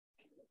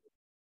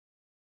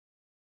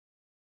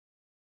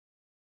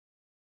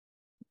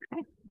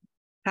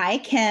Hi,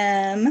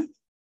 Kim.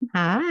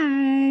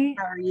 Hi,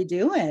 How are you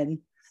doing?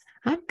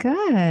 I'm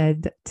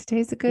good.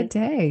 Today's a good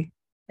day.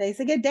 Today's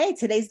a good day.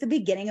 Today's the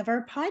beginning of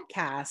our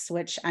podcast,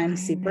 which I'm I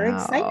super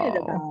excited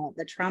know. about,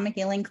 the Trauma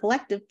Healing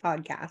Collective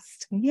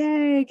podcast.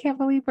 Yay. Can't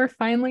believe we're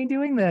finally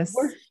doing We're this.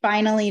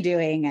 finally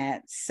doing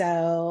it.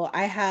 So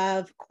I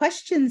have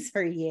questions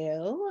for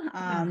you. Do you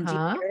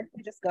Uh-huh. care if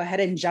we just go ahead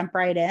and jump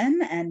right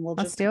in and we'll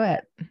Let's just do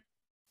it.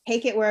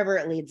 take it wherever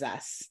it leads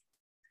us?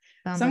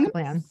 Sounds So like a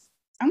plan.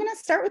 I'm going to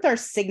start with our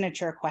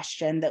signature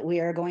question that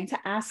we are going to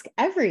ask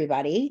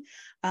everybody.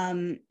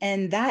 And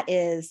that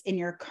is, in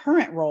your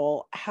current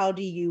role, how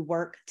do you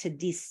work to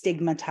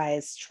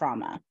destigmatize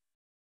trauma?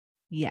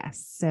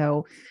 Yes.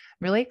 So I'm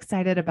really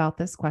excited about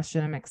this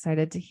question. I'm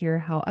excited to hear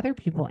how other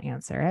people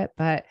answer it.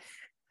 But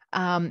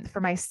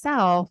for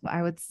myself,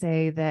 I would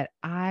say that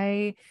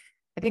I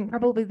think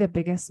probably the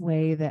biggest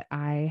way that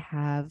I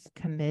have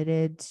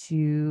committed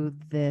to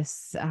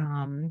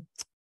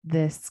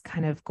this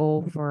kind of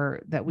goal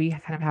for that we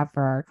kind of have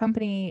for our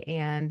company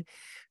and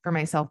for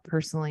myself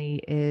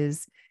personally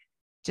is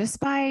just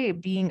by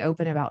being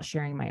open about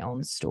sharing my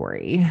own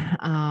story.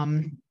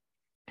 And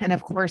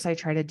of course, I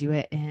try to do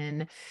it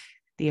in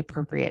the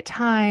appropriate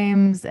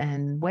times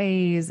and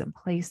ways and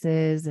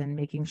places and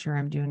making sure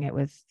I'm doing it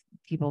with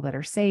people that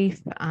are safe.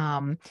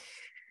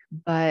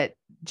 But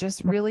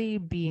just really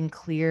being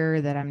clear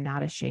that I'm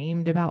not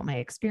ashamed about my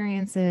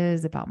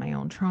experiences, about my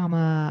own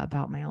trauma,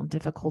 about my own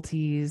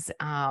difficulties.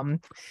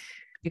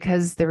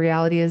 Because the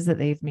reality is that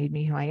they've made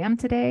me who I am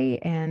today,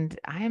 and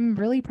I'm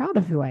really proud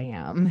of who I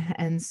am.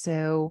 And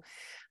so,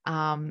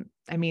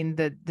 I mean,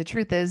 the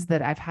truth is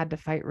that I've had to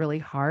fight really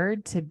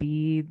hard to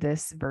be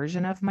this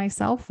version of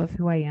myself of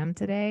who I am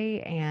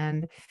today.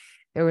 And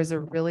there was a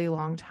really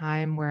long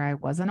time where I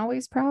wasn't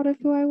always proud of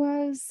who I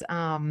was.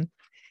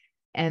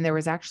 And there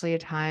was actually a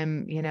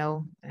time,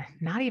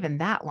 not even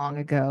that long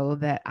ago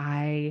that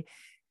I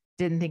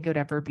didn't think it would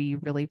ever be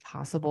really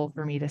possible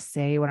for me to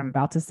say what I'm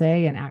about to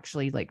say and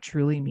actually like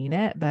truly mean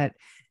it. But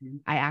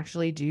I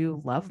actually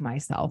do love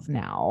myself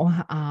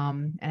now.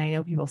 And I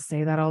know people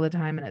say that all the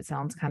time and it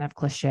sounds kind of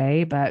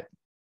cliche, but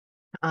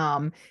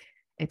um,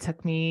 it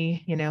took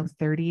me,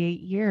 38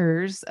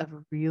 years of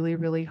really,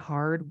 really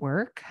hard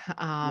work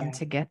Yeah,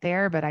 to get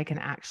there, but I can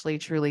actually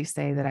truly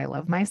say that I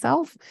love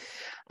myself.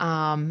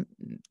 Um,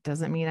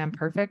 doesn't mean I'm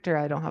perfect or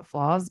I don't have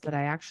flaws, but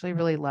I actually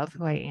really love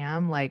who I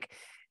am, like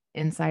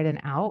inside and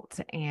out.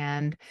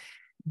 And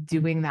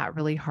doing that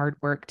really hard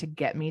work to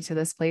get me to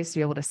this place to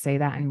be able to say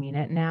that and mean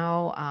it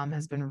now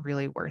has been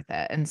really worth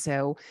it. And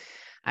so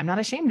I'm not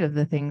ashamed of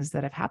the things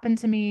that have happened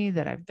to me,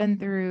 that I've been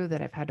through,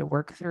 that I've had to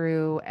work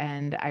through.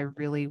 And I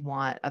really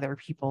want other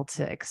people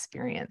to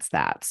experience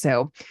that.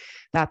 So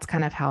that's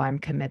kind of how I'm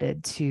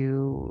committed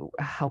to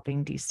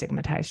helping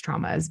destigmatize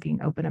trauma, as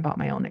being open about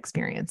my own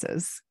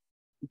experiences.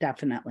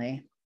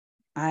 definitely.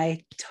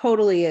 I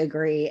totally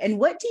agree. And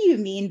what do you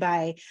mean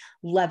by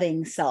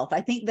loving self?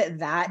 I think that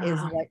that is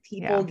Oh, what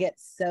people yeah. get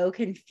so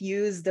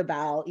confused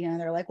about.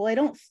 They're like, "Well, I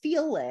don't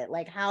feel it."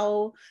 Like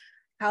how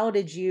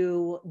did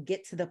you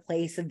get to the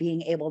place of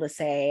being able to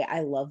say I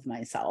love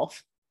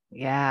myself?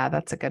 Yeah,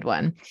 that's a good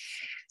one.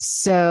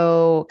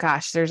 So,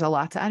 gosh, there's a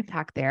lot to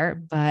unpack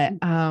there, but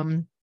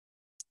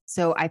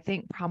so I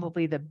think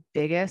probably the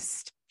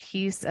biggest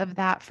piece of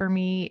that for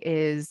me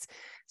is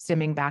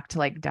stemming back to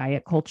like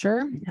diet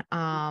culture.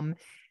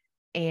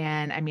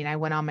 And I mean, I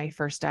went on my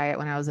first diet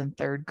when I was in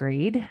third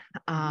grade.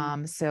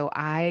 So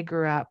I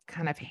grew up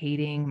kind of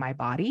hating my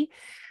body.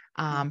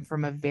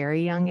 From a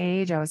very young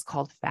age, I was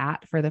called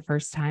fat for the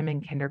first time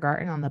in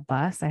kindergarten on the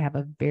bus. I have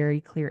a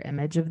very clear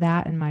image of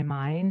that in my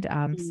mind,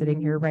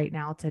 sitting here Mm, right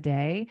now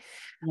today.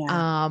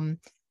 yeah, Um,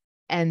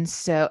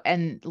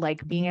 and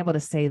like being able to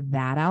say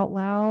that out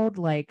loud,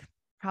 like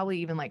probably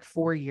even like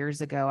 4 years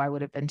ago, I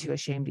would have been too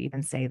ashamed to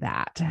even say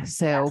that. yes,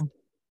 So,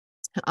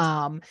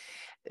 um,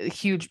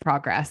 huge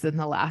progress in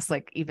the last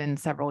like even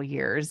several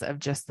years of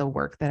just the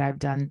work that I've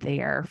done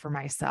there for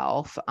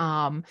myself.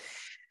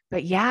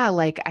 But yeah,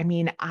 like, I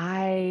mean,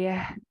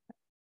 I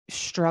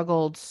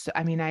struggled.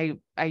 I mean,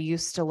 I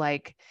used to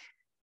like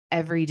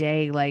every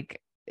day,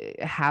 like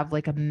have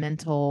like a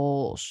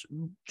mental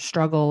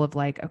struggle of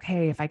like,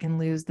 okay, if I can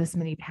lose this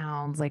many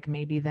pounds, like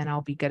maybe then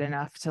I'll be good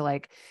enough to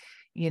like,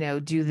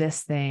 do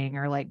this thing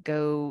or like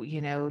go,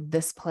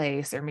 this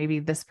place, or maybe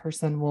this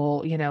person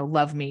will,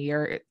 love me,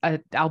 or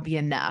I'll be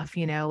enough,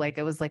 like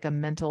it was like a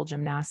mental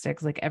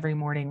gymnastics, like every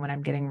morning when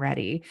I'm getting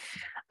ready.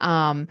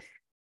 Um,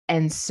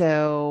 and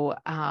so,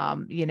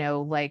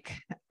 like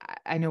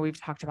I know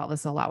we've talked about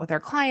this a lot with our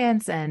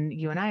clients, and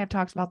you and I have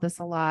talked about this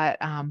a lot.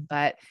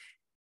 But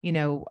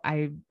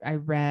I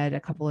read a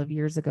couple of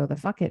years ago the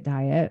Fuck It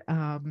diet,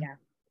 yeah.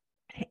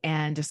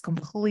 and just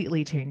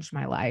completely changed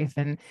my life.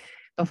 And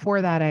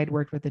before that, I had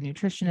worked with a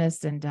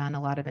nutritionist and done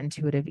a lot of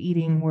intuitive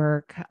eating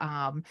work.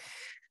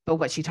 But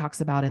what she talks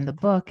about in the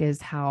book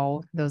is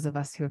how those of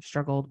us who have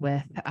struggled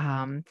with,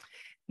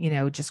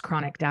 just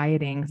chronic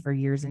dieting for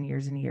years and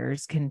years and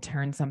years can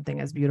turn something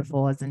as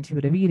beautiful as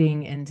intuitive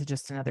eating into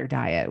just another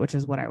diet, which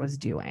is what I was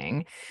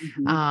doing.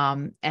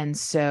 Mhm. And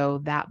so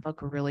that book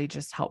really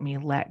just helped me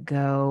let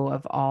go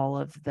of all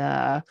of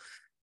the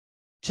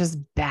just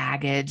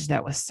baggage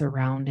that was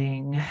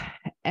surrounding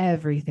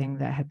everything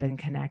that had been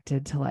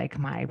connected to like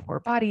my poor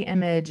body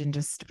image and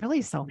just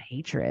really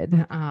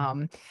self-hatred.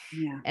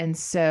 Yeah. And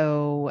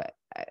so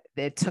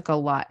it took a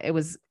lot. It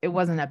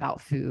wasn't about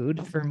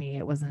food for me.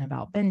 It wasn't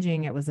about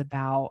binging. It was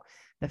about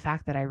the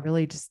fact that I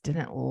really just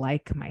didn't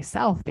like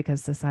myself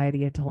because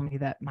society had told me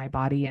that my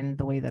body and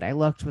the way that I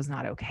looked was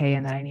not okay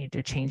and that I needed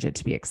to change it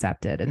to be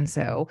accepted. And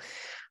so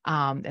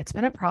it's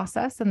been a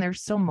process, and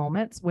there's still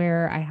moments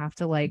where I have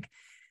to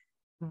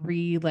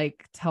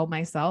tell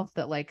myself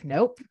that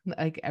nope,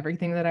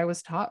 everything that I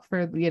was taught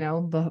for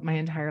my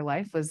entire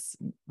life was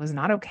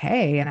not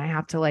okay, and I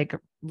have to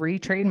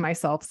retrain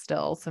myself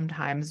still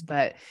sometimes.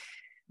 But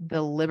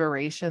the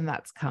liberation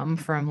that's come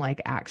from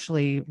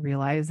actually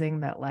realizing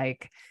that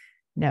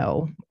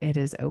no, it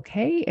is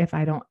okay if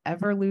I don't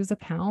ever lose a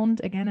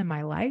pound again in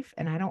my life,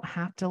 and I don't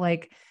have to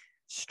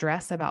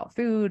stress about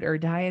food or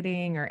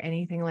dieting or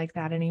anything like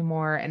that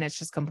anymore. And it's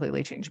just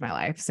completely changed my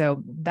life.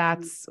 So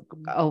that's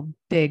a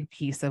big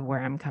piece of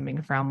where I'm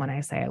coming from when I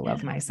say I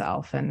love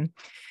myself. And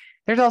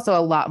there's also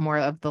a lot more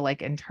of the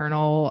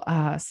internal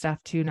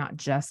stuff too, not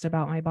just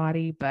about my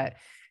body, but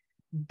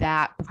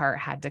that part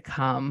had to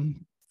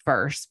come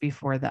first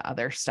before the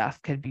other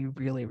stuff could be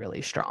really,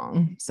 really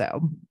strong.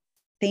 So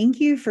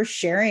Thank you for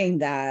sharing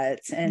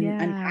that and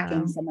yeah.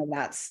 unpacking some of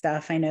that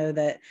stuff. I know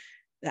that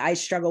I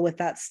struggle with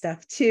that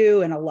stuff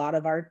too, and a lot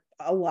of our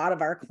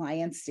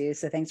clients do.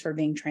 So thanks for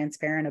being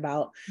transparent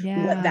about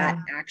what that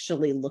Yeah.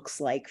 actually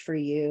looks like for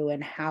you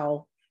and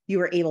how you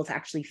were able to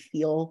actually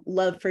feel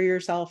love for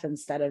yourself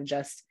instead of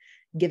just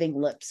giving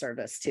lip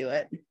service to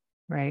it.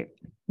 Right.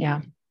 Yeah.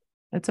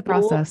 It's a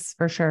Well, process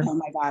for sure. oh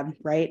my God,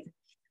 right?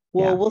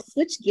 Well, Yeah. we'll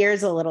switch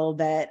gears a little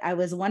bit. I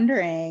was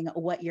wondering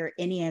what your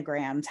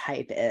Enneagram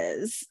type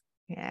is.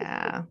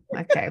 Yeah.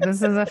 Okay.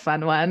 This is a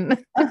fun one.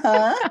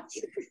 Uh-huh.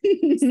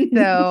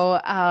 So,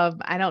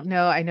 I don't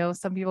know. I know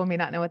some people may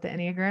not know what the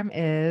Enneagram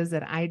is,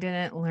 and I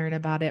didn't learn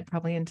about it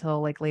probably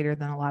until later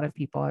than a lot of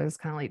people. I was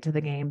kind of late to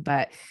the game,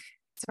 but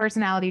it's a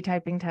personality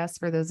typing test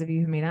for those of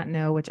you who may not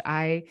know, which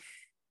I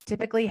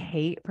typically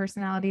hate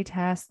personality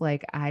tests.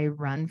 I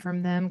run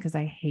from them because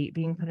I hate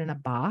being put in a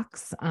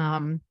box.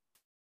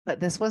 But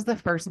this was the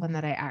first one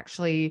that I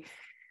actually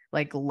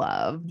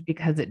loved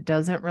because it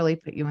doesn't really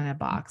put you in a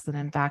box. And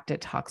in fact,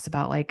 it talks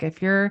about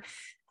if you're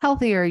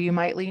healthier, you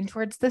might lean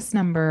towards this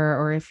number,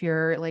 or if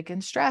you're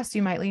in stress,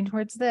 you might lean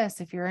towards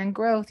this. If you're in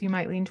growth, you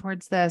might lean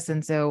towards this.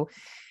 And so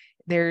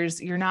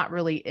you're not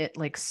really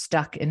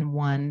stuck in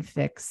one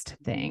fixed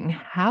thing.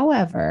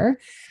 However,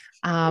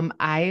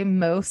 I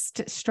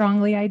most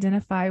strongly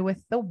identify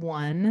with the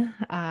one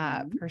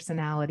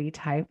personality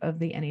type of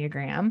the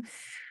Enneagram.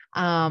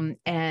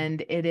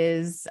 And it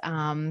is,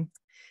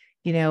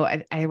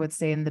 I would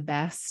say in the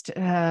best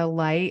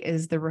light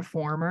is the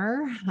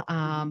reformer,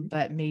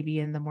 but maybe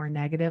in the more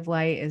negative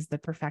light is the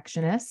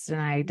perfectionist.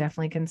 And I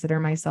definitely consider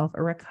myself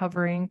a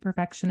recovering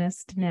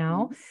perfectionist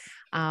now.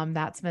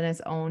 That's been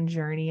its own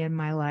journey in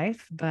my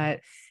life. But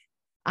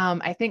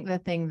I think the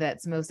thing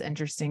that's most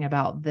interesting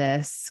about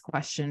this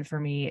question for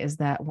me is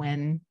that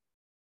when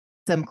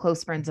some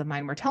close friends of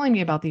mine were telling me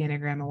about the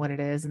Enneagram and what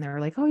it is, and they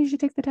were like, oh, you should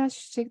take the test,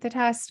 you should take the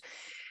test.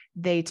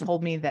 They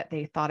told me that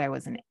they thought I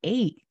was an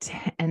 8.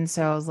 And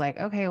so I was like,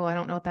 okay, well, I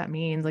don't know what that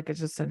means.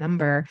 It's just a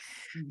number.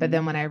 But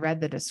then when I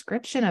read the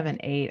description of an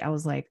 8, I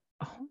was like,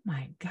 oh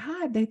my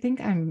God, they think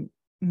I'm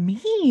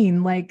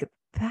mean.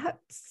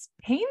 That's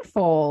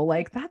painful.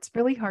 That's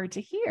really hard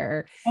to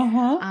hear.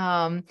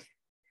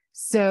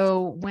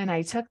 So when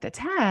I took the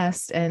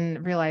test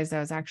and realized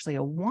I was actually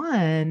a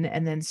 1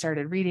 and then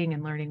started reading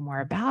and learning more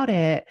about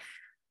it,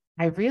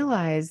 I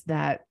realized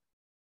that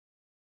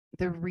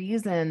the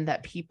reason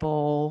that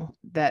people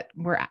that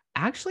were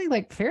actually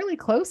fairly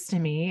close to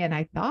me and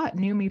I thought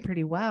knew me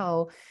pretty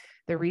well,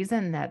 the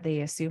reason that they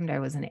assumed I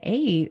was an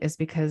 8 is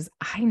because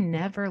I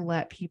never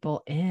let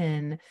people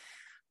in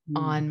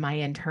on my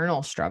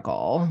internal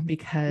struggle,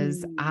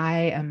 because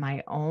I am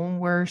my own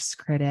worst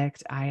critic.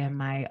 I am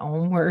my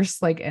own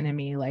worst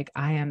enemy.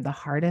 I am the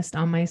hardest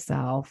on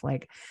myself.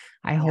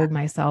 I hold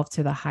myself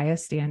to the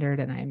highest standard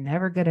and I'm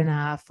never good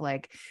enough.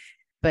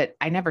 But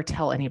I never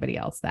tell anybody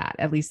else that.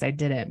 At least I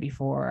didn't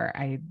before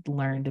I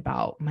learned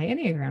about my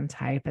Enneagram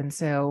type. And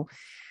so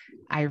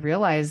I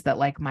realized that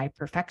my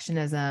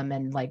perfectionism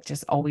and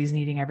just always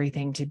needing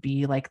everything to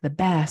be the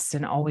best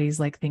and always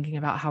thinking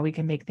about how we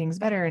can make things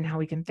better and how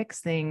we can fix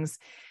things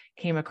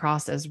came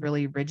across as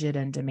really rigid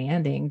and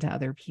demanding to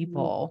other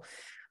people.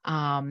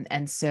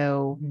 And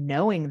so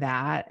knowing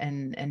that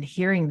and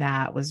hearing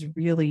that was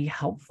really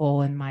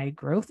helpful in my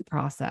growth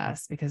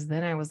process, because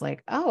then I was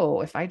like,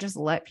 oh, if I just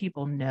let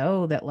people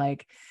know that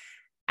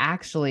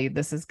actually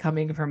this is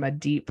coming from a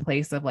deep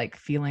place of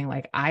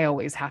feeling I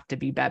always have to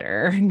be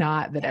better,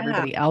 not that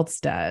everybody else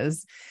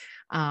does.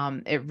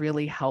 it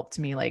really helped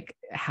me like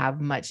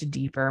have much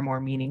deeper, more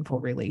meaningful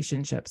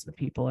relationships with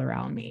people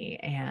around me.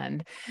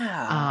 And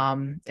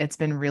it's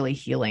been really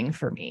healing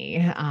for me.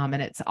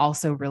 And it's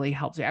also really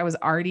helped me. I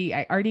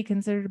already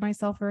considered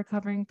myself a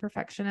recovering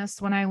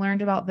perfectionist when I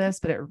learned about this,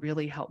 but it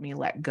really helped me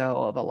let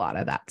go of a lot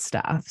of that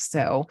stuff.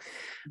 So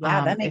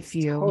that makes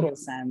total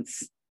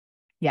sense.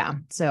 Yeah.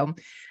 So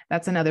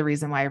that's another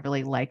reason why I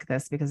really like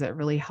this, because it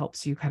really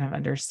helps you kind of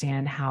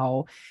understand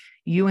how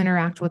you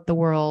interact with the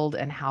world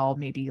and how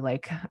maybe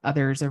like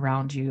others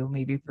around you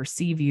maybe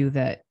perceive you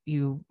that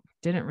you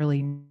didn't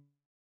really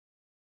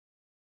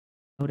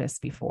notice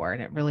before.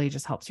 And it really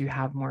just helps you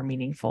have more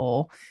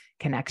meaningful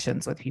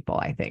connections with people,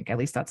 I think. At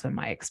least that's been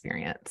my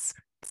experience.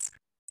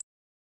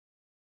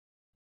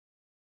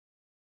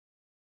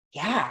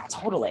 Yeah,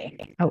 totally.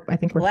 Oh, I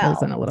think we're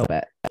frozen a little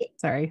bit.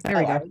 Sorry. There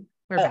we go.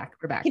 We're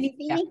back. Can you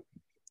see me?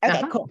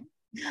 Okay, cool.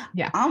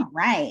 Yeah. All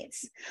right.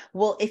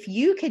 Well, if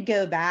you could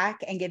go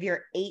back and give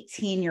your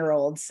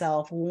 18-year-old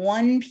self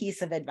one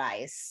piece of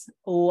advice,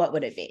 what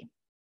would it be?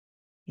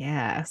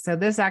 Yeah. So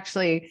this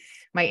actually,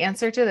 my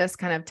answer to this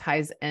kind of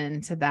ties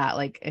into that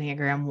like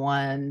Enneagram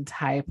 1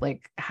 type,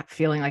 like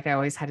feeling like I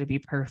always had to be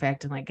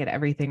perfect and like get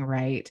everything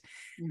right.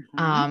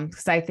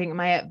 Because I think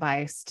my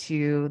advice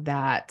to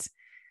that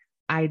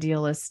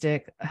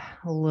idealistic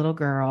little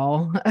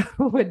girl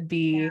would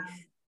be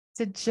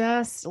to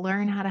just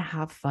learn how to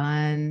have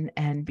fun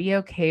and be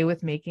okay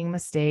with making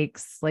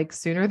mistakes like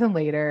sooner than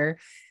later.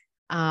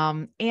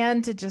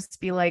 And to just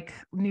be like,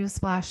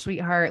 newsflash,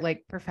 sweetheart,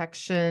 like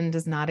perfection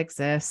does not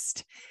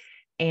exist.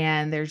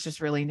 And there's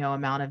just really no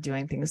amount of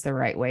doing things the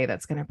right way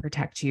that's going to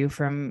protect you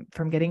from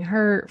getting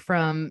hurt,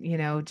 from, you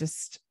know,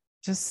 just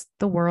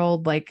the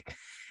world. Like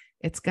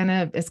it's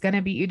gonna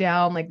beat you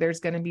down. Like there's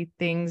going to be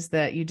things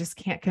that you just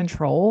can't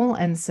control.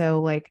 And so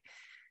like,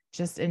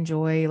 just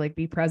enjoy, like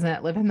be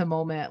present, live in the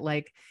moment.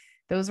 Like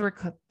those were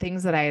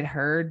things that I had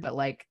heard, but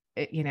like,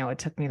 it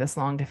took me this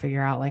long to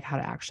figure out like how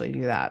to actually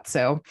do that.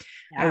 So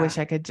I wish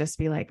I could just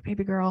be like,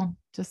 baby girl,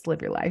 just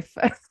live your life,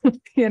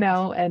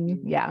 and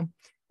yeah.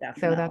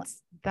 Definitely. So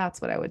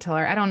that's what I would tell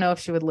her. I don't know if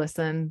she would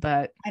listen,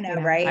 but I know,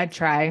 right? I'd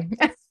try.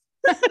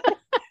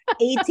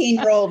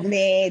 18-year-old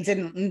me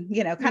didn't,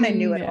 kind of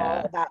knew it all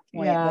at that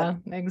point. Yeah,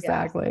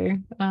 exactly.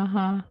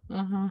 Yeah.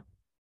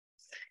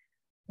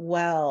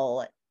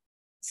 Well,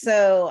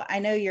 so I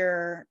know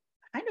you're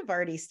kind of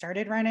already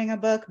started writing a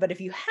book, but if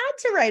you had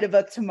to write a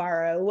book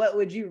tomorrow, what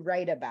would you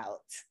write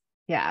about?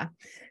 Yeah,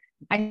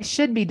 I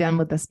should be done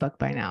with this book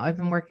by now. I've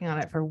been working on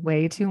it for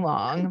way too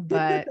long,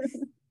 but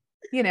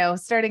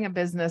starting a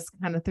business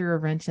kind of threw a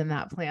wrench in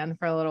that plan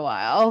for a little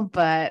while.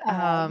 But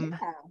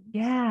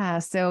yeah.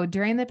 So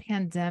during the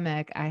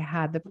pandemic, I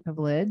had the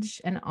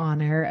privilege and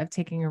honor of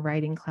taking a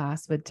writing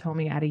class with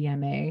Tomi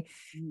Adeyemi,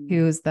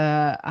 who's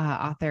the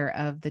author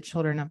of the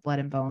Children of Blood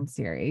and Bone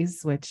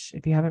series, which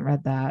if you haven't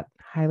read that,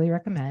 highly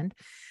recommend.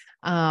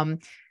 But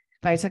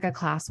I took a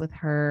class with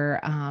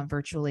her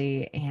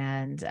virtually.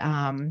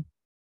 And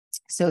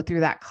so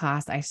through that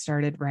class, I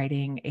started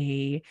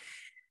writing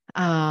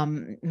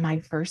my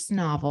first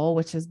novel,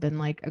 which has been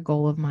like a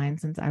goal of mine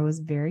since I was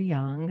very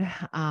young.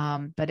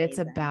 But it's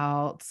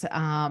about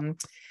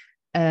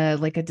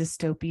like a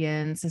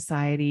dystopian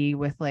society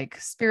with like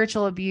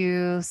spiritual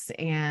abuse.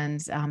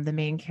 And the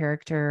main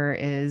character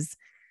is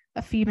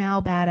a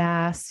female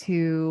badass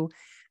who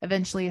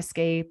eventually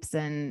escapes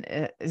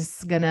and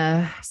is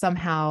gonna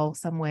somehow,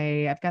 some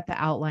way, I've got the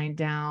outline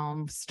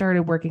down,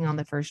 started working on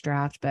the first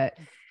draft, but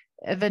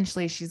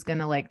eventually she's going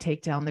to like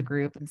take down the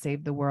group and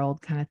save the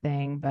world kind of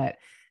thing, but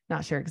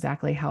not sure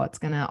exactly how it's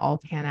going to all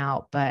pan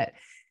out. But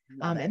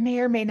it may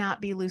or may not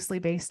be loosely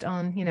based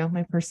on,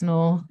 my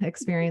personal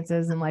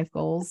experiences and life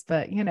goals,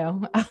 but,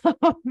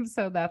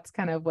 so that's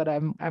kind of what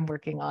I'm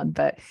working on,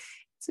 but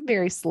it's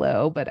very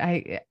slow, but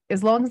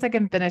as long as I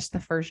can finish the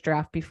first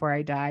draft before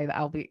I die,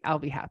 I'll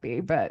be happy.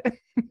 But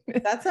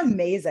that's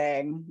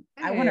amazing.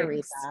 I want to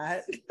read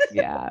that.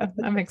 Yeah,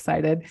 I'm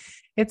excited.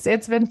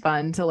 It's been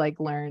fun to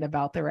like learn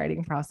about the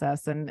writing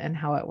process and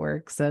how it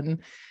works. And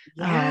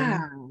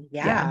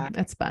yeah,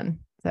 it's fun.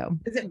 So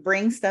does it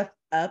bring stuff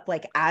up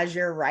like as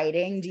you're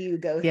writing? Do you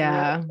go through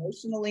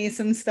emotionally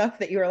some stuff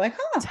that you were like,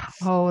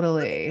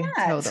 totally.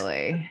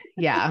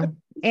 Yeah.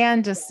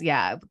 And just,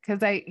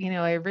 because I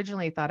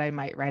originally thought I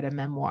might write a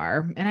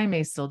memoir, and I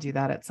may still do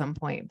that at some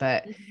point,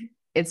 but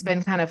it's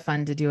been kind of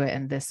fun to do it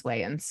in this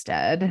way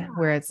instead,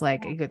 where it's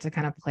like you get to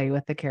kind of play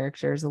with the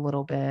characters a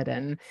little bit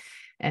and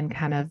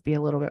kind of be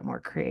a little bit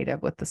more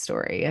creative with the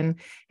story. And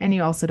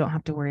you also don't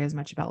have to worry as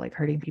much about like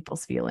hurting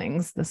people's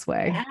feelings this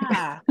way.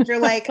 Yeah.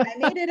 You're like, I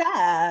made it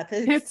up.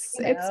 It's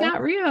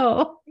not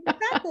real.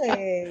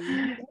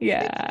 Exactly.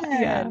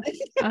 Yeah.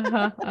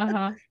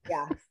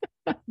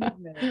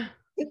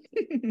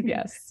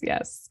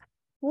 Yes.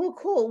 Well,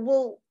 cool.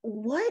 Well,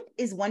 what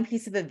is one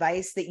piece of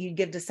advice that you'd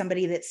give to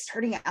somebody that's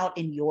starting out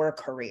in your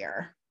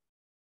career?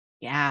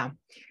 Yeah.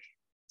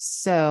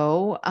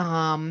 So,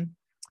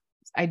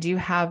 I do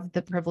have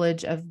the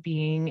privilege of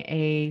being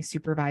a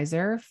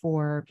supervisor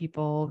for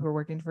people who are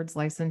working towards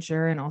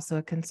licensure and also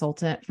a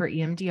consultant for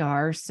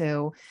EMDR.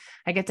 So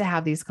I get to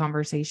have these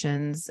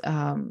conversations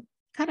kind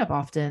of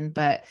often,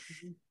 but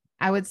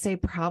I would say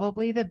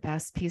probably the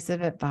best piece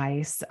of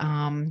advice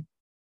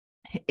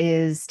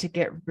is to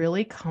get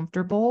really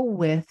comfortable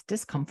with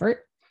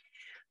discomfort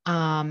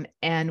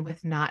and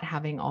with not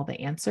having all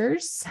the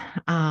answers,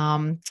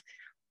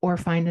 or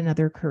find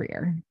another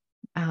career.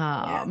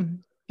 Yeah.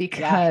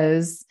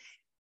 Because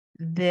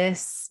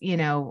this,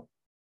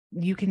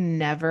 you can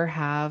never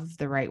have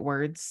the right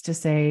words to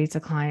say to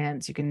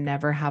clients. You can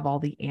never have all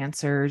the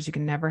answers. You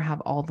can never have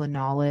all the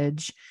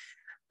knowledge.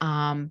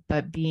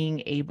 But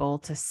being able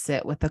to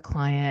sit with the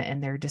client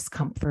and their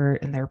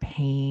discomfort and their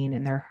pain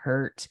and their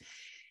hurt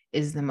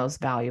is the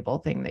most valuable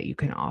thing that you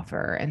can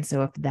offer. And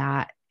so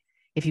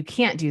if you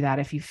can't do that,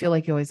 if you feel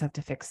like you always have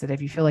to fix it,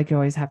 if you feel like you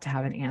always have to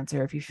have an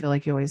answer, if you feel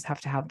like you always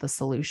have to have the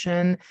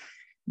solution,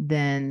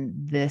 then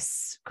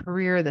this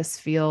career, this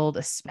field,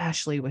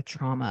 especially with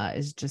trauma,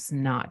 is just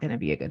not going to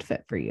be a good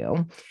fit for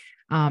you.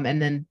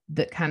 And then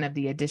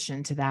the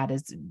addition to that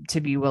is to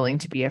be willing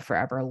to be a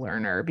forever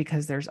learner,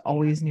 because there's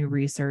always new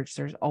research,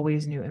 there's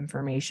always new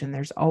information,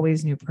 there's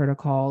always new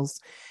protocols,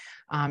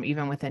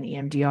 even within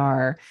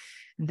EMDR,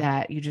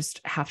 that you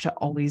just have to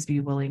always be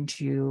willing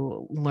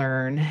to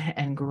learn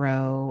and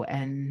grow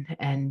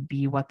and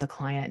be what the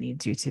client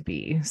needs you to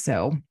be.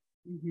 So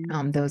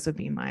those would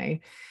be my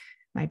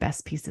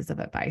best pieces of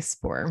advice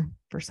for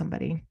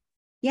somebody.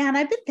 Yeah. And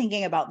I've been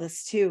thinking about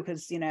this too,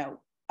 because,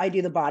 I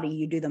do the body,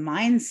 you do the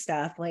mind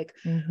stuff. Like,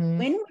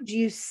 when would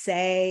you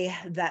say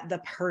that the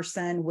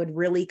person would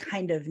really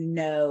kind of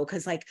know?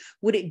 Because like,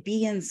 would it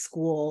be in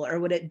school, or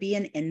would it be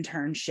an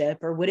internship,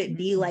 or would it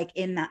be like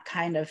in that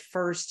kind of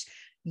first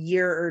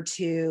year or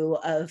two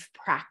of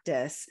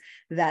practice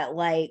that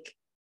like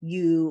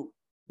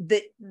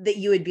that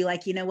you would be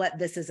like, you know what,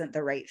 this isn't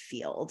the right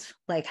field?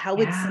 Like, how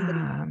would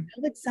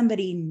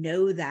somebody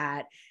know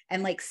that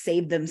and like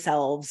save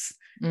themselves,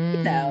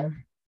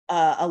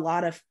 a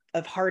lot of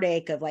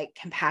heartache, of like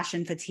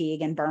compassion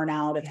fatigue and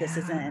burnout,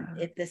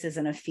 if this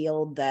isn't a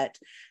field that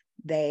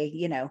they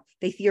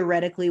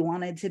theoretically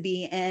wanted to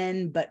be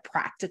in, but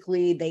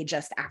practically they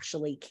just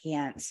actually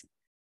can't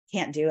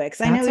do it.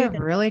 Because I know that's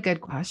a really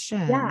good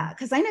question. Yeah,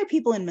 because I know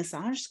people in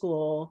massage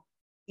school,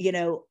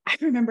 I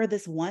remember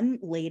this one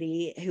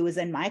lady who was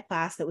in my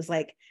class that was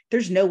like,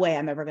 there's no way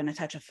I'm ever going to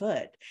touch a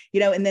foot,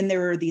 and then there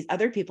were these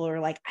other people who are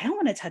like, I don't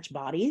want to touch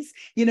bodies,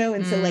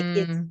 and so like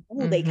it's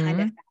they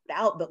kind of found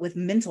out. But with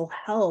mental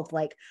health,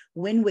 like,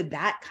 when would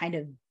that kind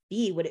of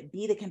be? Would it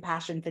be the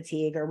compassion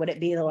fatigue, or would it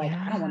be the like,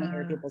 I don't want to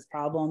hear people's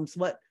problems?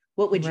 What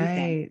would you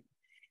think?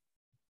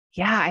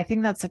 Yeah, I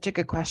think that's such a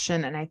good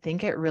question. And I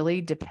think it really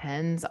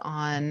depends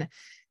on,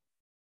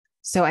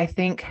 so I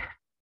think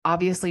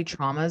obviously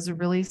trauma is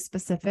really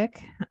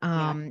specific.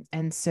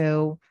 And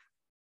so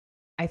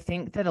I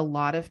think that a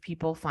lot of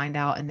people find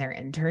out in their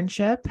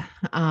internship.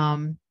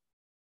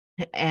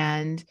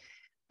 And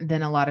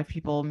then a lot of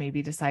people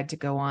maybe decide to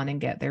go on and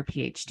get their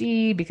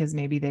PhD because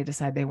maybe they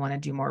decide they want to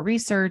do more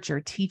research or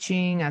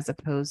teaching, as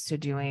opposed to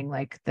doing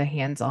like the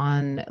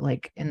hands-on,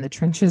 like in the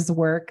trenches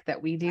work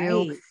that we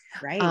do.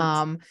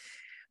 Right.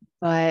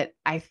 But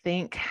I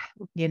think,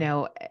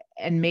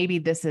 and maybe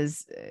this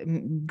is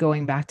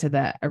going back to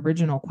the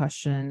original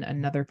question,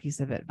 another piece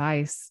of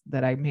advice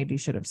that I maybe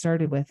should have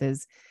started with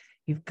is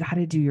you've got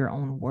to do your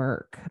own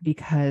work,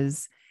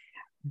 because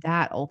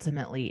that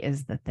ultimately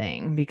is the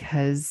thing.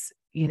 Because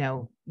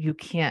you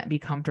can't be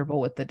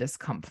comfortable with the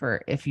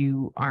discomfort if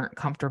you aren't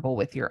comfortable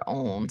with your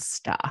own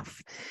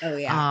stuff. Oh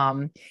yeah.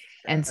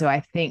 And so I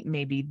think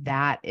maybe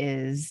that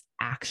is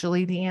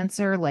actually the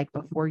answer. Like,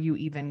 before you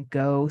even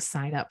go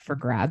sign up for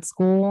grad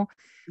school,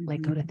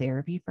 like, go to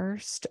therapy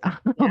first,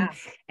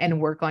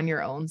 and work on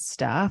your own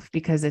stuff,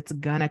 because it's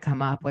gonna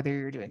come up, whether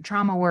you're doing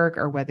trauma work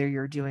or whether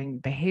you're doing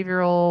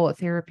behavioral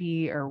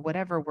therapy or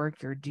whatever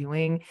work you're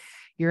doing,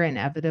 you're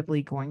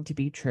inevitably going to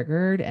be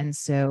triggered. And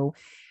so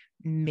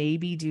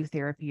maybe do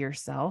therapy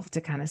yourself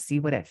to kind of see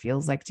what it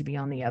feels like to be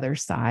on the other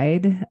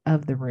side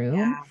of the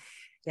room.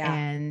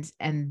 And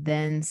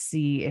then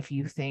see if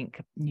you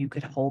think you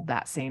could hold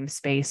that same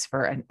space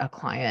for a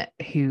client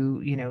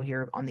who,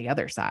 you're on the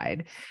other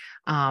side.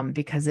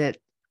 Because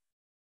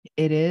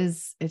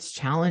it's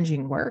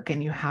challenging work,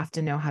 and you have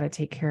to know how to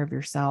take care of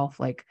yourself,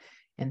 like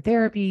in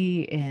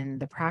therapy, in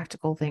the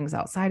practical things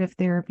outside of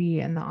therapy,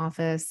 in the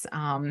office.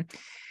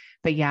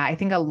 But yeah, I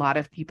think a lot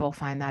of people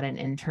find that an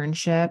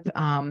internship.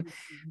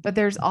 But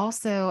there's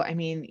also,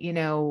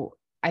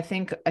 I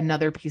think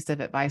another piece of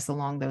advice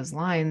along those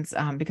lines,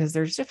 because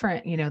there's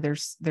different,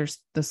 there's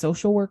the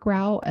social work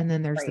route, and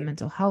then there's the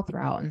mental health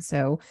route. And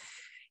so,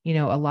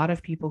 a lot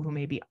of people who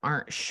maybe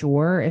aren't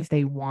sure if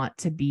they want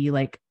to be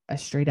like a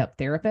straight up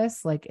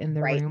therapist, like in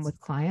the room with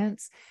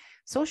clients,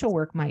 social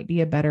work might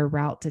be a better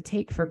route to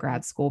take for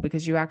grad school,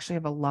 because you actually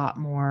have a lot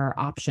more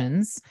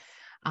options.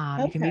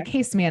 You can be a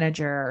case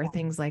manager or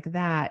things like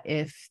that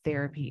if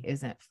therapy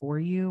isn't for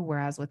you.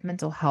 Whereas with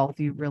mental health,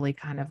 you really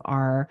kind of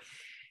are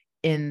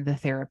in the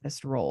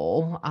therapist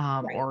role,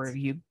 Right. or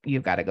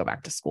you've got to go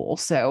back to school.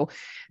 So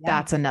Yeah.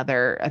 that's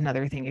another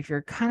thing. If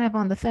you're kind of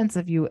on the fence,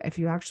 if you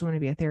actually want to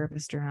be a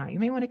therapist or not, you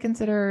may want to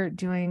consider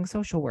doing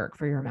social work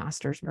for your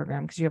master's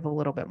program, because you have a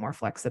little bit more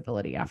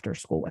flexibility after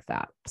school with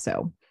that.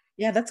 So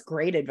Yeah, that's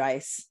great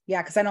advice.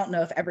 Yeah, because I don't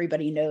know if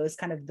everybody knows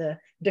kind of the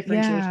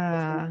differentiation between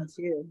yeah, the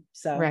two.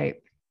 So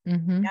right.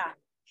 Mm-hmm. yeah,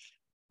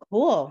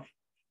 cool.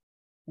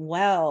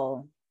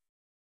 Well,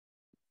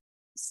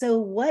 so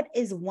what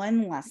is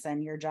one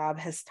lesson your job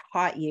has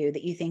taught you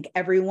that you think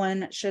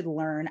everyone should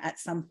learn at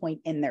some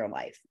point in their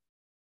life?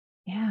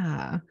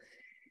 Yeah.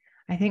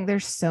 I think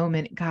there's so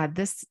many. God,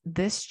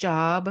 this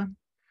job,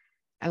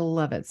 I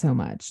love it so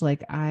much.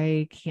 Like,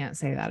 I can't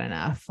say that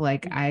enough.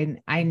 Like,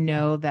 I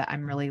know that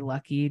I'm really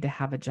lucky to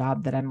have a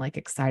job that I'm like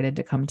excited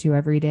to come to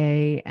every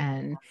day.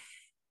 And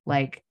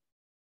like,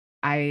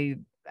 I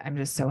I'm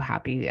just so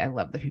happy. I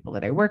love the people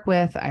that I work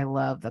with. I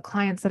love the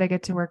clients that I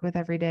get to work with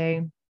every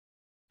day.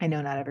 I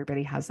know not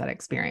everybody has that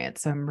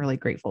experience, so I'm really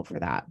grateful for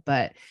that.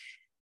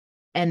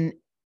 And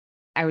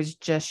I was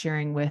just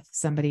sharing with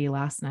somebody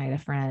last night, a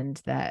friend,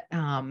 that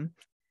I'm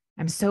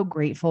so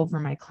grateful for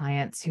my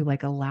clients who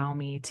like allow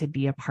me to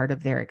be a part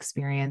of their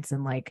experience.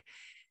 And like,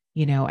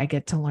 I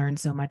get to learn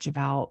so much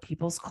about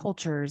people's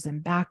cultures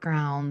and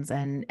backgrounds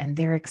and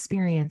their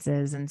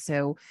experiences. And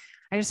so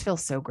I just feel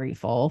so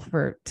grateful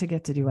to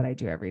get to do what I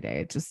do every day.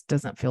 It just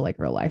doesn't feel like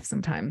real life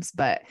sometimes,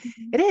 but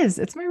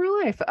it's my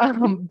real life.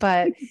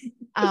 But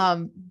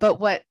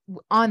what,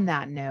 on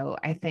that note,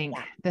 I think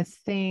Yeah. the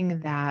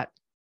thing that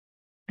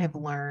I've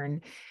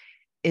learned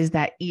is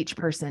that each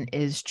person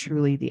is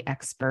truly the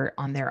expert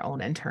on their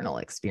own internal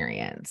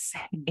experience.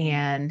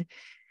 And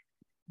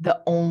the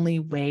only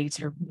way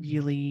to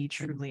really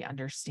truly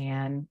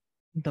understand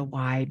the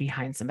why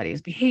behind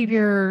somebody's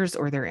behaviors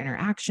or their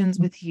interactions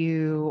with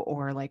you,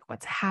 or like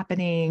what's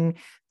happening,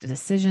 the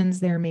decisions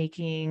they're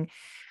making,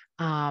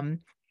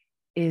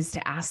 is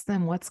to ask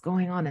them what's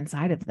going on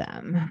inside of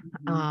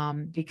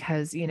them.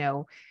 Because,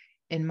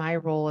 in my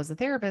role as a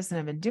therapist, and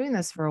I've been doing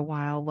this for a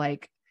while,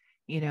 like,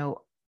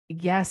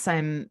 yes,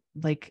 I'm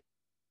like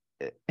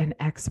an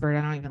expert.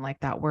 I don't even like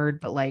that word,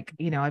 but like,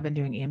 I've been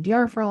doing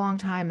EMDR for a long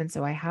time. And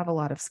so I have a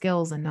lot of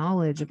skills and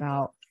knowledge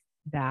about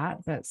that,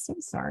 but so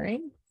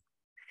sorry.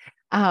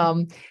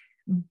 Um,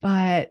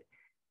 but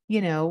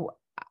you know,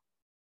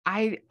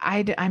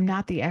 I'm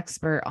not the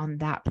expert on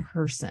that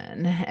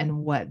person and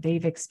what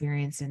they've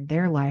experienced in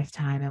their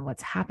lifetime and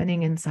what's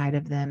happening inside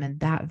of them in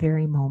that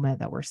very moment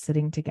that we're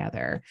sitting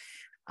together.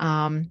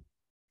 And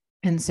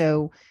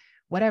so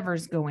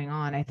whatever's going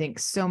on, I think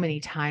so many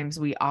times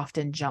we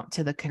often jump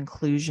to the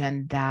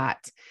conclusion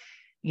that,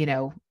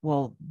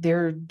 well,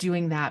 they're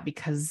doing that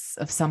because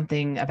of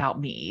something about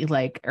me,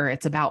 like, or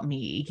it's about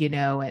me,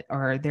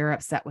 or they're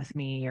upset with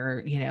me,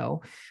 or,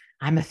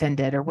 I'm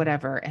offended or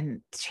whatever.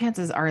 And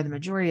chances are the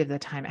majority of the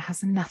time, it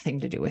has nothing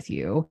to do with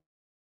you.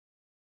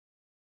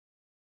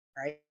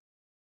 Right.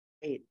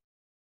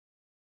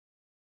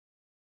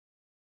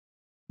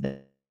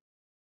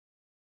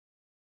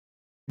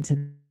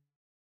 To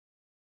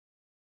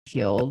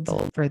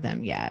healed for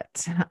them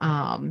yet.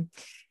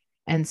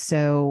 And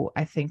so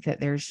I think that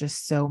there's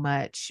just so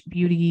much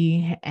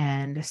beauty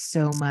and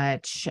so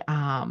much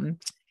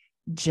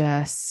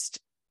just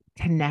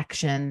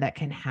connection that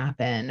can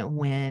happen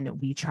when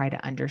we try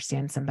to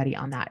understand somebody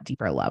on that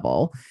deeper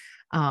level.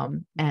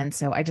 And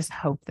so I just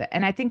hope that,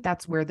 and I think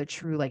that's where the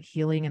true like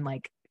healing and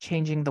like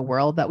changing the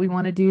world that we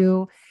want to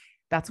do,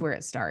 that's where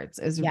it starts,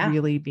 is Yeah.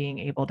 really being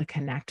able to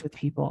connect with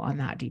people on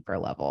that deeper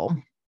level.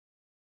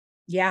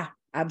 Yeah,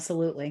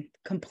 absolutely.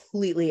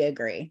 Completely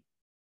agree.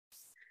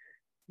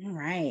 All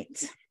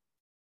right.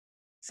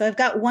 So I've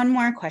got one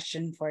more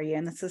question for you,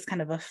 and this is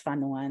kind of a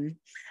fun one.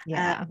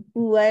 Yeah.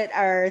 What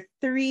are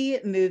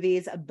 3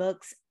 movies,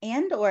 books,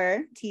 and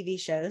or TV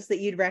shows that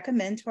you'd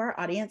recommend to our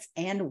audience,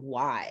 and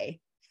why?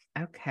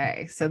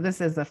 Okay. So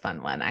this is a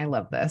fun one. I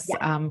love this.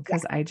 Yeah.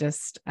 Because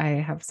I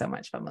have so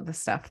much fun with this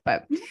stuff.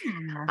 But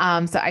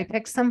Yeah. so I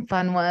picked some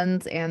fun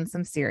ones and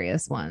some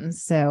serious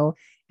ones. So,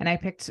 and I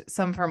picked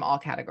some from all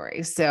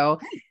categories. So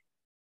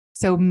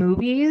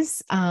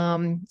movies,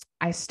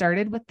 I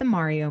started with the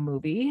Mario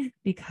movie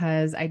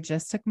because I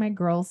just took my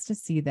girls to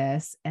see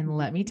this. And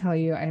let me tell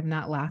you, I have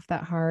not laughed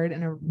that hard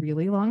in a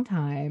really long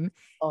time.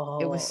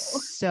 It was Oh,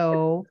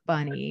 so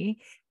funny.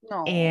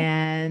 no.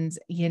 And,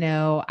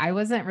 I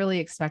wasn't really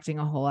expecting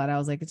a whole lot. I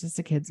was like, it's just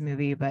a kid's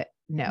movie, but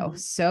no,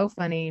 so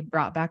funny.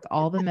 Brought back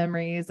all the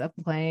memories of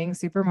playing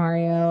Super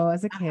Mario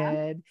as a Uh-huh.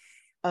 kid.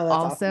 Oh, that's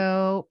awesome.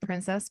 Also,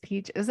 Princess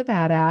Peach is a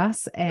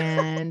badass,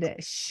 and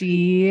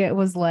she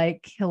was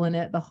like killing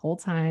it the whole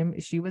time.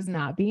 She was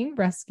not being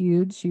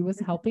rescued, she was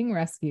helping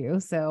rescue.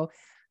 So,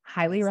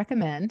 highly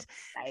recommend.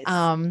 Nice.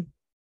 Um,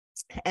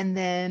 and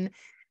then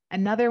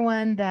another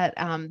one that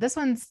this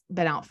one's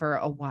been out for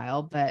a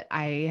while, but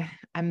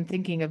I'm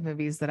thinking of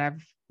movies that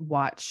I've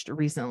watched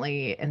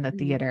recently in the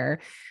theater.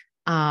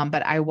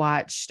 But I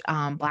watched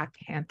Black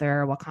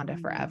Panther, Wakanda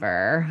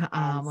Forever,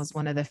 was Yes.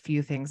 one of the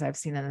few things I've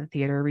seen in the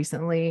theater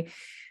recently.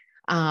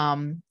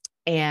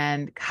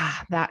 And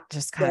God, that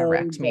just kind of So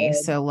wrecked me. good.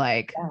 So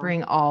like Yeah.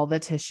 bring all the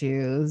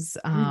tissues,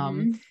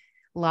 Mhm.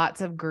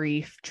 lots of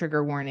grief,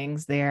 trigger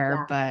warnings there,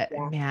 Yeah. but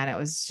Yeah. man, it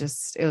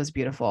was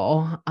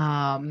beautiful.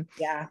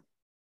 Yeah.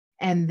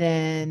 And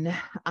then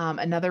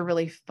another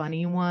really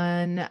funny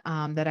one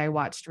that I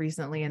watched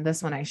recently, and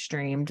this one I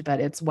streamed, but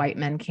it's White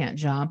Men Can't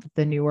Jump,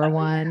 the newer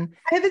one.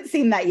 I haven't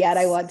seen that yet.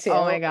 I want Oh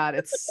to. my God,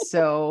 it's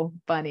so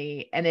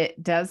funny. And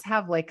it does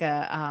have like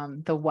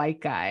the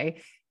white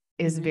guy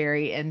is Mhm.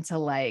 very into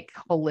like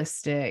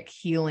holistic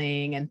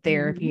healing and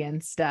therapy Mhm.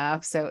 and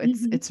stuff. So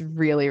Mhm. it's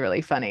really,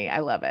 really funny. I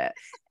love it.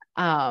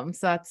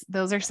 So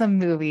those are some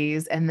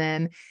movies. And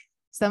then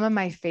some of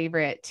my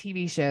favorite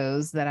TV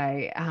shows that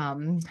I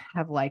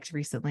have liked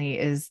recently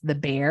is The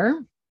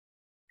Bear,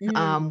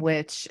 Mm.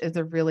 which is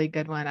a really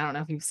good one. I don't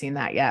know if you've seen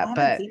that I yet, haven't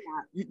but seen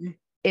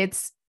that.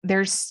 Mm-mm.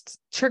 there's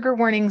trigger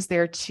warnings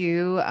there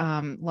too.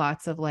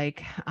 Lots of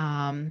like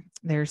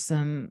there's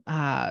some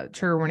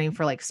trigger warning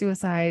for like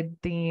suicide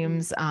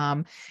themes,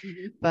 Mhm.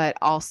 but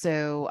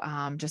also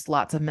just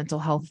lots of mental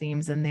health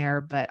themes in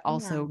there, but Yeah.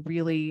 also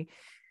really,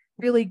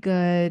 really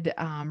good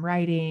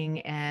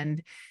writing.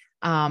 And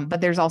but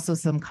there's also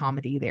some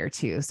comedy there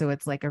too. So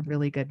it's like a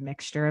really good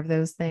mixture of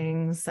those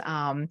things.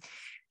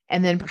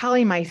 And then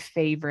probably my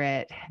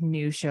favorite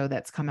new show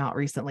that's come out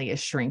recently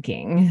is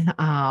Shrinking.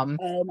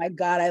 Oh my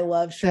God, I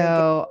love shrinking.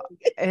 So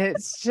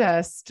it's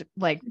just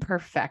like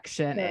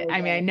perfection. So I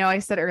mean, I good. know I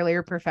said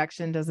earlier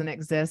perfection doesn't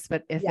exist,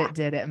 but if Yeah. it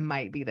did, it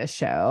might be the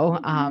show.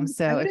 I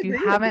So would if you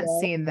agree with haven't you.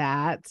 seen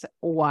that,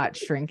 watch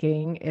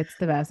Shrinking. It's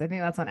the best. I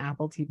think that's on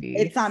Apple TV.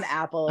 It's on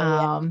Apple.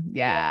 Yeah.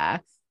 Yeah.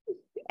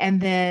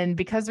 And then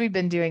because we've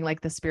been doing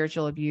like the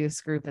spiritual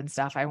abuse group and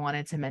stuff, I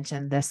wanted to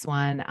mention this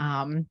one.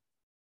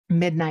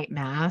 Midnight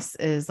Mass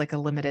is like a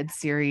limited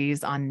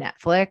series on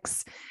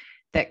Netflix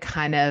that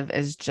kind of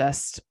is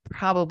just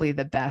probably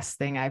the best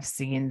thing I've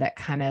seen that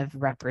kind of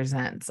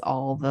represents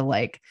all the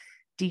like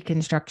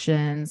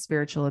deconstruction,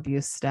 spiritual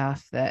abuse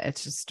stuff that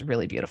it's just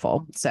really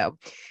beautiful. So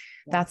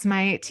Yeah. that's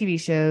my TV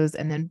shows.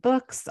 And then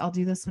books, I'll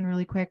do this one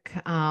really quick.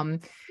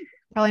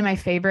 Probably my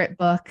favorite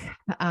book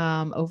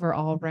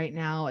overall right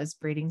now is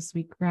Braiding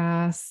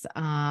Sweetgrass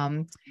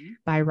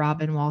by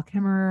Robin Wall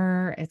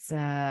Kimmerer. It's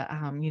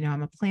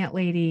I'm a plant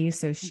lady.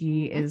 So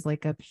she Mhm. is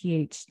like a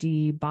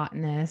PhD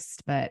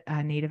botanist, but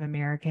a Native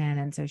American.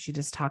 And so she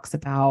just talks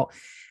about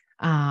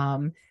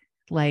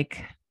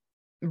like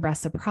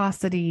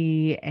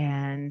reciprocity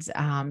and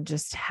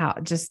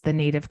just the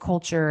native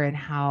culture and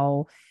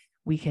how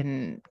we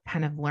can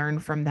kind of learn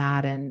from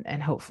that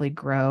and hopefully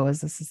grow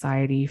as a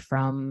society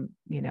from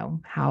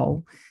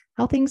how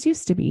things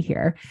used to be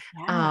here.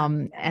 Yeah.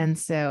 And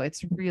so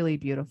it's really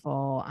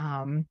beautiful.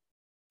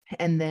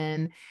 And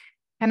then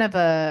kind of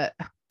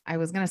I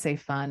was going to say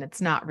fun.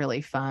 It's not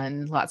really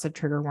fun. Lots of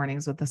trigger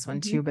warnings with this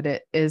one Mhm. too, but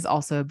it is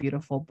also a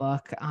beautiful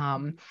book.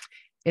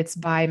 It's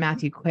by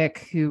Matthew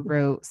Quick, who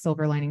wrote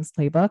Silver Linings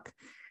Playbook,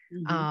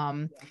 Mhm.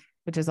 um, Yeah.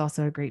 which is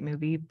also a great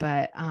movie.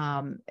 But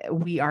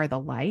We Are the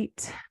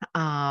Light,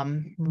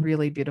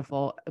 really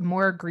beautiful.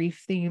 More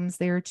grief themes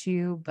there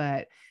too,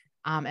 but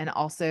and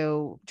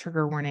also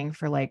trigger warning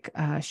for like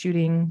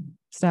shooting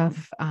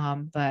stuff,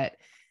 but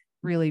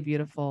really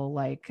beautiful,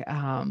 like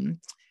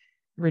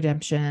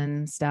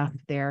redemption stuff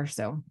there.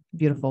 So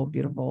beautiful,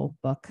 beautiful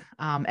book.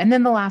 And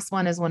then the last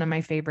one is one of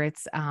my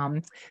favorites,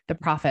 The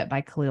Prophet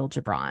by Khalil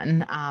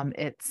Gibran.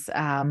 It's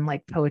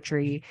like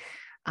poetry,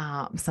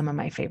 some of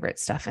my favorite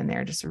stuff in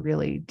there, just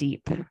really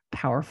deep,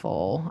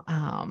 powerful,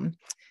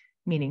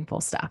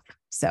 meaningful stuff.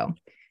 So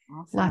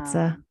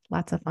Awesome.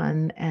 lots of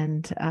fun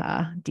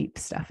and deep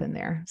stuff in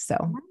there.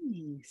 So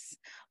Nice.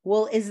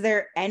 Well, is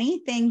there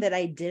anything that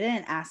I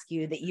didn't ask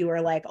you that you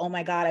were like, oh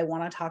my God, I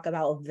want to talk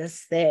about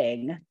this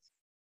thing?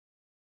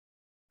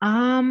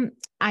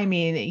 I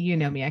mean, you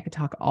know me, I could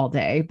talk all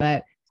day,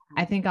 but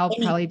I think I'll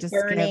Any probably just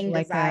give burning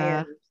like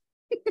desires?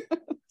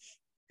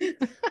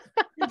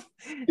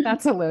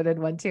 that's a loaded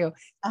one too.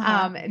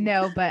 Uh-huh.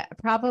 No, but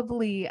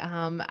probably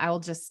I'll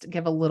just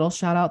give a little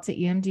shout out to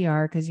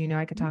EMDR because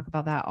I could talk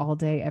about that all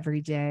day,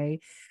 every day.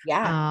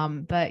 Yeah.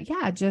 But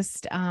yeah,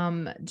 just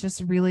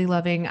really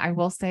loving. I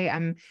will say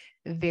I'm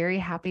very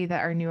happy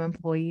that our new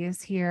employee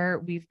is here.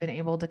 We've been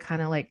able to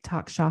kind of like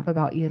talk shop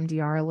about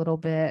EMDR a little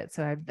bit.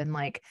 So I've been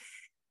like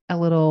a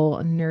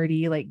little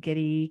nerdy, like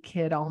giddy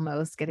kid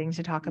almost getting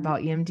to talk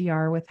about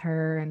EMDR with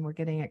her. And we're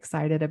getting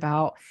excited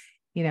about,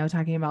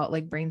 talking about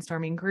like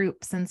brainstorming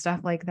groups and stuff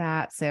like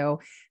that. So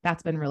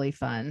that's been really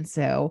fun.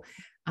 So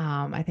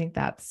I think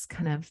that's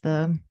kind of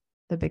the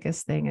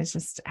biggest thing is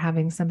just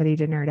having somebody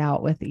to nerd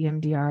out with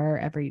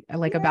EMDR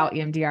about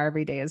EMDR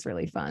every day is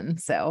really fun.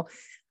 So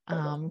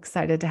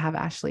excited to have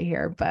Ashley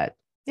here, but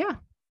yeah,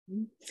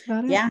 that's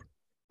about it. Yeah.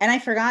 And I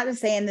forgot to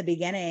say in the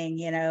beginning,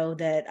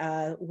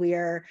 that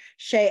we're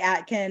Shea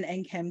Atkin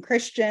and Kim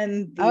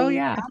Christian, Oh the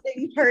yeah.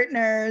 founding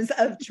partners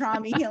of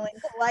Trauma Healing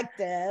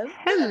Collective.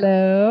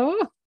 Hello.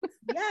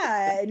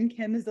 Yeah. And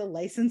Kim is a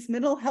licensed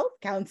mental health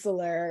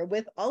counselor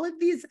with all of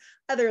these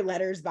other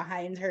letters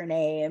behind her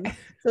name.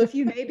 So if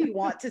you maybe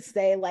want to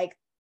say like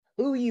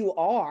who you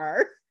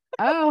are,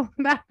 Oh,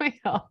 that might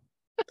help.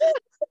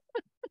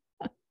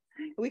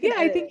 We can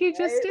I edit think it, you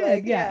just right? did.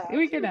 Like, Yeah, yeah.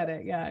 we can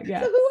edit. So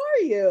who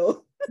are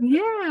you?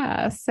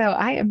 Yeah. So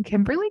I am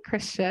Kimberly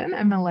Christian.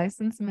 I'm a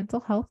licensed mental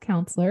health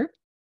counselor,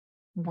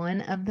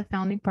 one of the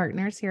founding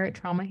partners here at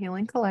Trauma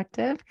Healing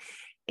Collective.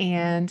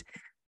 And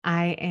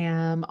I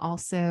am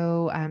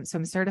also, so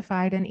I'm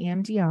certified in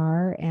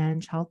EMDR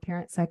and child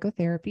parent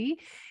psychotherapy.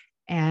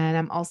 And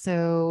I'm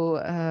also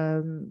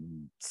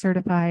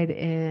certified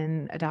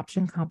in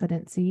adoption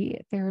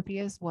competency therapy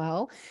as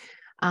well.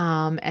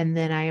 And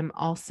then I am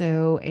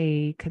also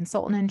a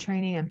consultant in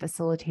training and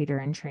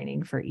facilitator in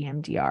training for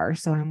EMDR.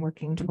 So I'm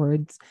working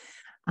towards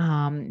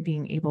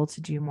being able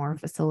to do more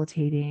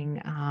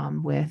facilitating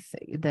with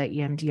the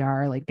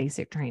EMDR, like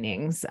basic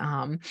trainings,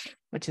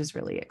 which is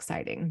really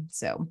exciting.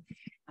 So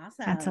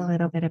that's a Awesome.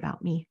 little bit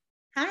about me.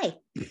 Hi.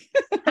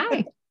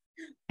 Hi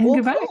and Well,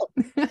 goodbye. cool.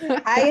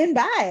 Hi and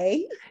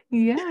bye.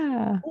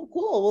 Yeah. Well,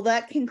 cool. Well,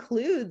 that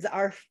concludes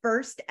our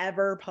first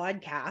ever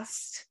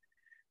podcast.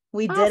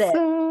 We did it.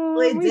 Awesome.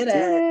 We We did did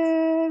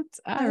it. it.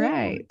 All Oh,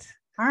 right.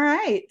 all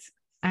right.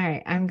 All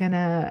right. I'm going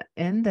to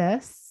end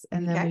this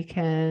and then Okay. we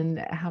can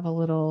have a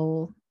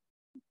little,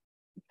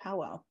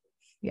 Powwow.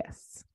 yes.